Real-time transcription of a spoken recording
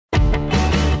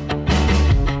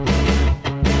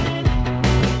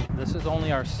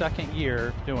our second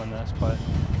year doing this, but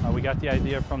we got the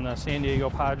idea from the San Diego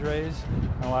Padres,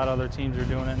 and a lot of other teams are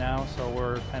doing it now, so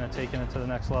we're kind of taking it to the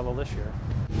next level this year.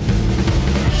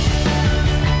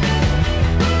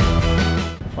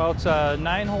 Well, it's a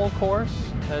 9-hole course.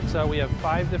 We have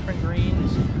 5 different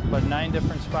greens, but 9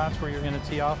 different spots where you're going to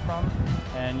tee off from.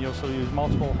 And you'll also use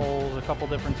multiple holes a couple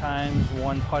different times,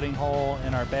 1 putting hole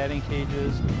in our batting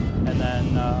cages, and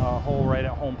then a hole right at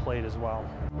home plate as well.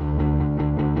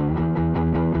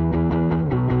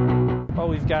 Well,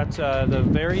 we've got the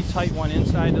very tight one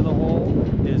inside of the hole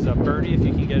is a birdie if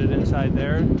you can get it inside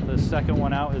there. The second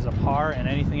one out is a par, and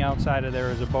anything outside of there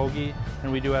is a bogey.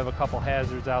 And we do have a couple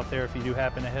hazards out there. If you do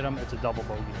happen to hit them, it's a double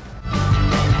bogey.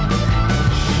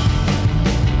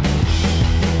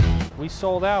 We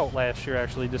sold out last year,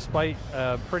 actually, despite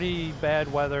a pretty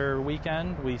bad weather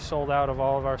weekend. We sold out of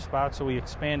all of our spots, so we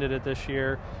expanded it this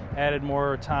year, added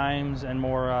more times and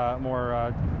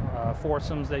more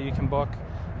foursomes that you can book.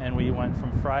 And we went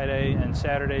from Friday and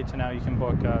Saturday to now you can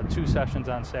book 2 sessions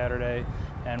on Saturday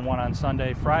and 1 on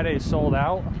Sunday. Friday is sold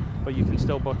out, but you can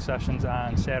still book sessions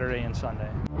on Saturday and Sunday.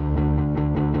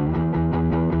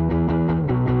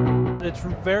 It's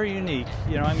very unique.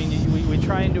 You know, I mean, we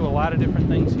try and do a lot of different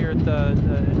things here at the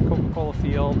Coca-Cola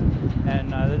Field,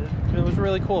 and it was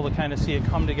really cool to kind of see it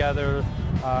come together.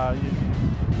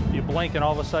 You blink and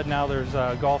all of a sudden now there's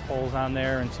golf holes on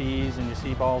there and tees, and you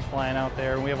see balls flying out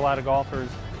there. And we have a lot of golfers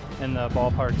in the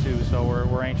ballpark too, so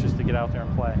we're anxious to get out there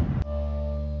and play.